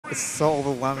It's so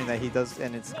overwhelming that he does,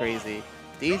 and it's crazy.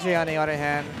 DJ, on the other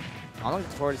hand, I'm looking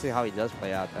forward to see how he does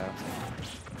play out, though.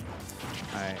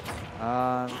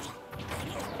 Alright.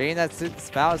 Being that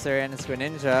Bowser and it's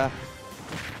Greninja,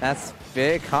 that's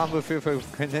big combo food for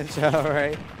Greninja,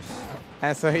 right?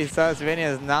 And so he says Venia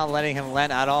is not letting him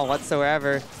land at all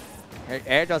whatsoever.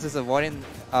 Air Dust is avoiding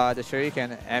the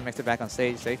Shuriken and makes it back on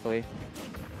stage safely.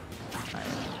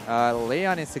 Right.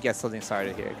 Leon needs to get something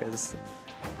started here because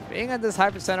being at this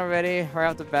high percent already, right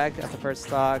off the back at the first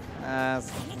stock,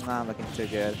 it's not looking too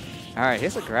good. All right,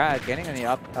 here's a grab, getting in the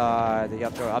up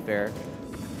throw up air.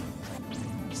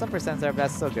 Some percent there, but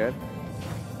that's still good.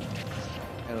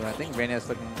 And I think Venia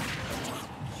is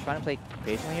trying to play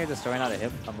patient here, just throwing out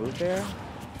a move there.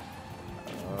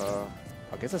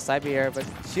 I guess a side B air, but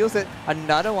shields it.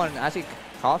 Another one actually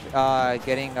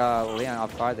getting Leon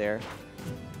off guard there.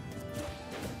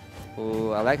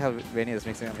 Ooh, I like how Venia is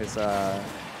mixing up his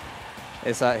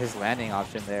landing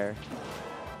option there.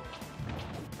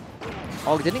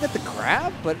 Oh, didn't he get the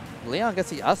grab? But Leon gets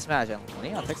the up smash, and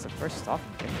Leon takes the first stop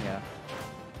from Venia.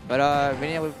 But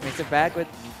Venia makes it back with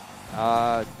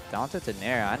down to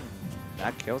Nair, and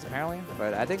that kills apparently.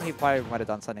 But I think he probably might have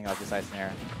done something else besides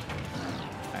Nair.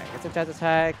 Alright, gets a jet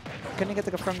attack. Couldn't get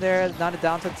the from there. Not a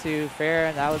down to fair,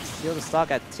 and that would steal the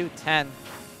stock at 210.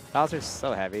 Bowser's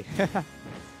so heavy.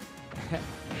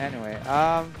 Anyway,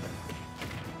 alright.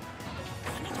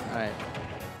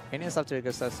 Venia's up to a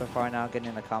good start so far now, getting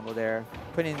in the combo there.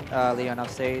 Putting Leon off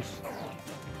stage.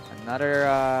 Another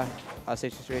off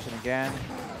stage situation again.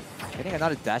 Getting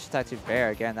another dash attack to Bear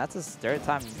again. That's his third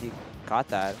time he got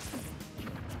that.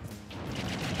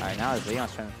 Alright, now it's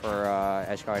Leon's turn for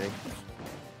edge guarding.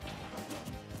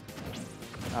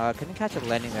 Couldn't catch a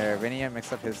landing there. Venia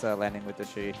mixed up his landing with the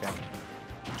Shuriken.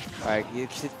 Alright, you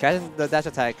catch the dash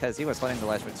attack because he was holding the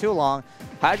ledge for too long.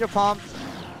 Hydro Pump.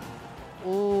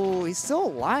 Ooh, he's still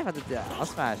alive at the up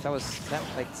smash. That was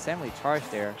like semi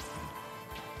charged there.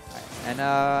 Right. And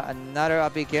another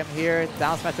up B gimp here.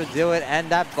 Down smash will do it, and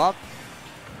that bump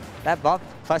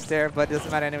clutch there, but it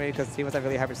doesn't matter anyway because he was at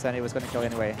really high percent. He was going to kill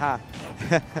anyway. Ha!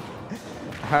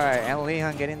 Alright, and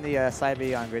Leon getting the side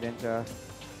B on Greninja.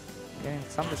 Getting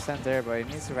some percent there, but he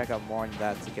needs to rack up more than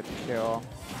that to get the kill.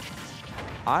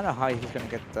 I don't know how he's going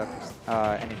to get the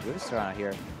any boost around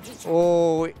here.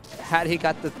 Oh, had he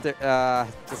got the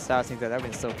South Sneak, that would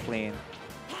have been so clean.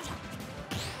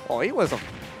 Oh, it was a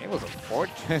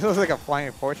fortress. It was like a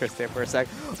flying fortress there for a sec.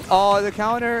 Oh, the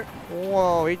counter.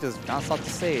 Whoa, he just bounced off the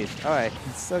stage. All right,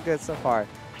 it's so good so far.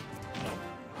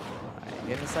 Right,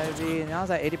 getting the side B. Now it's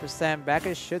at 80%.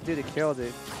 Backer should do the kill.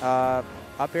 Up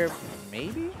here,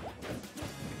 maybe?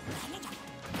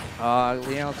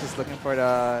 Leon's just looking for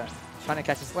the... trying to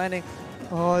catch his landing.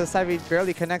 Oh, the side B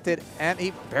barely connected, and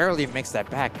he barely makes that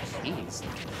back. Jeez.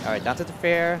 All right, down to the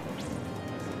fair.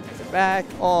 Makes it back.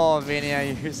 Oh, Venia,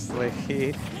 you're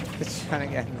slicky. Just trying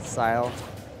to get in style.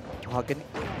 Oh,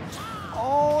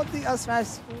 the up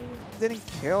smash didn't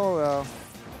kill though.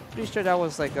 Pretty sure that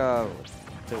was like the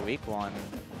weak one.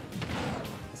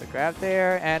 There's a grab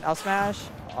there, and up smash.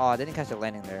 Oh, didn't catch the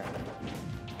landing there.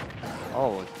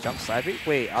 Oh, jump side B.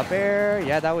 Wait, up air.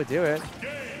 Yeah, that would do it.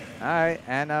 Alright,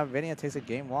 and Venia takes a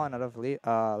game 1 out of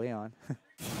Leon.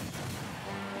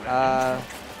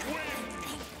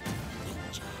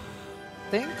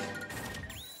 Think?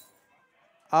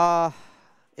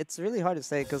 It's really hard to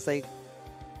say because like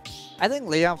I think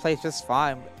Leon plays just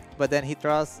fine, but then he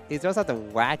throws out the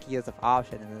wackiest of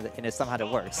options, and it somehow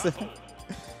it works.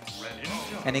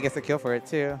 And he gets a kill for it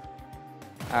too.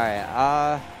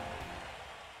 Alright,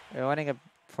 we're running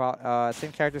a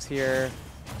same characters here.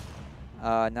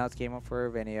 Now it's game up for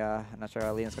Venia. I'm not sure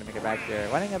how Leon's going to make it back there.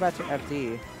 Running it back to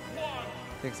FD.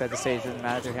 Thinks that the stage doesn't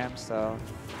matter to him, so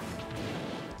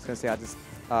just going to see how this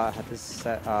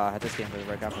game will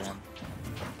work out for him.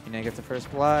 You know, he gets the first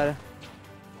blood.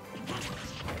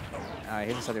 He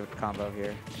just started with the combo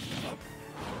here.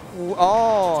 Ooh,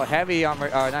 oh, heavy armor.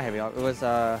 Not heavy armor. It was,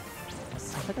 I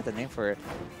forgot the name for it.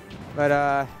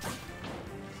 But,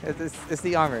 it's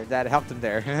the armor that helped him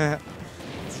there.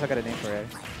 I forgot a name for it.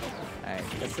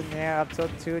 Alright, gets in there, up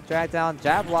tilt 2, drag down,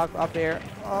 jab block up there.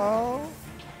 Oh!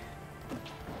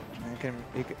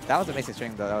 That was amazing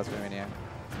string though, that was Venia.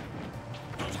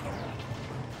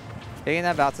 Taking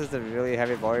that bounces the really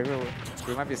heavy ball.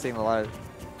 We might be seeing a lot of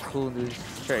cool new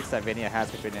tricks that Venia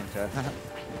has with Greninja.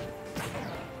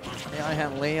 On the other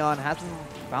hand, Leon hasn't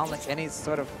found like any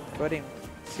sort of footing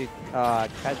to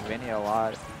catch Venia a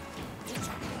lot.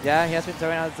 Yeah, he has been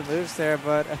throwing out the moves there,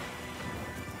 but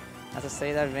I have to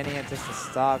say that Venia takes the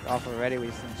stock off already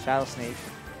with some Shadow Sneak.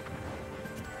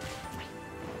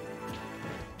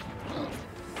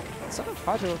 Sort of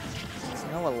hard to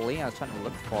know what Leon's trying to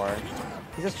look for.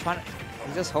 He's just trying to,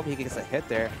 he just hope he gets a hit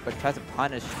there, but tries to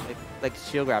punish, like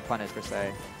shield grab punish per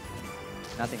se.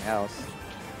 Nothing else.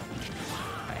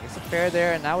 Alright, gets a fair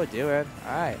there, and that would do it.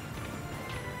 Alright.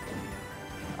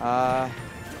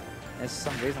 There's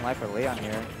some reason why for Leon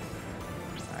here.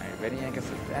 Alright, Venia gets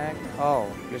it back.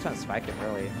 Oh, he was trying to spike it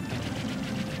really.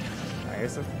 Alright,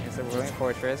 here's a willing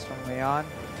fortress from Leon.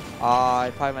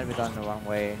 It probably might be done the wrong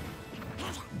way.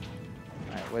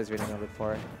 Alright, what is Venia gonna look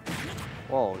for?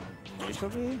 Whoa,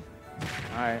 neutral B?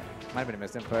 Alright, might have been a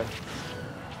missed input.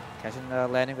 Catching the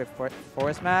landing with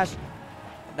forward smash.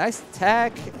 Nice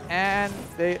attack, and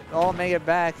they all make it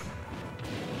back.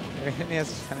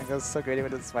 Venia's trying to go so greedy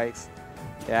with the spikes.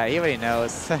 Yeah, he already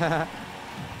knows. That's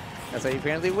why he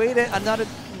apparently waited. Another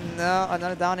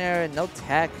down air, no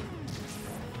tech.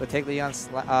 We'll take Leon's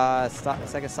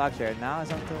second stock here. Now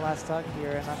it's on to the last stock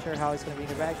here. I'm not sure how he's going to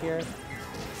beat it back here.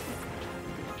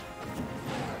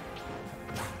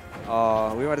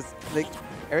 Oh, we want to, like,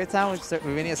 every time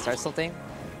Venia starts something,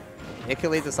 it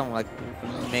could lead to some like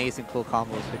amazing cool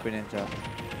combos with Greninja.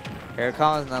 Here it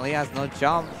comes, and Leon has no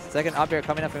jump. Second up air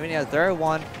coming up from Venia. Third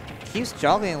one keeps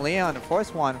juggling Leon. The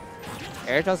fourth one,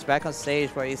 air jumps back on stage,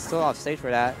 but he's still off stage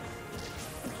for that.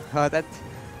 That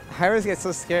I always get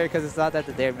so scared because it's not that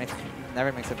the dare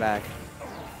never makes it back.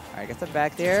 Alright, gets it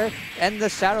back there, and the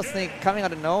Shadow Sneak coming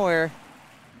out of nowhere.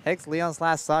 Takes Leon's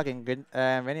last stock, and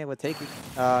Venia would take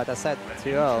that set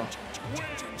 2-0.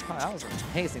 Oh, that was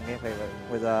amazing gameplay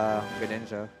with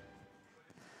Greninja.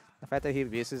 The fact that he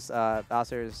abuses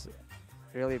Bowser's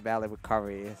really bad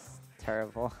recovery is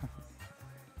terrible.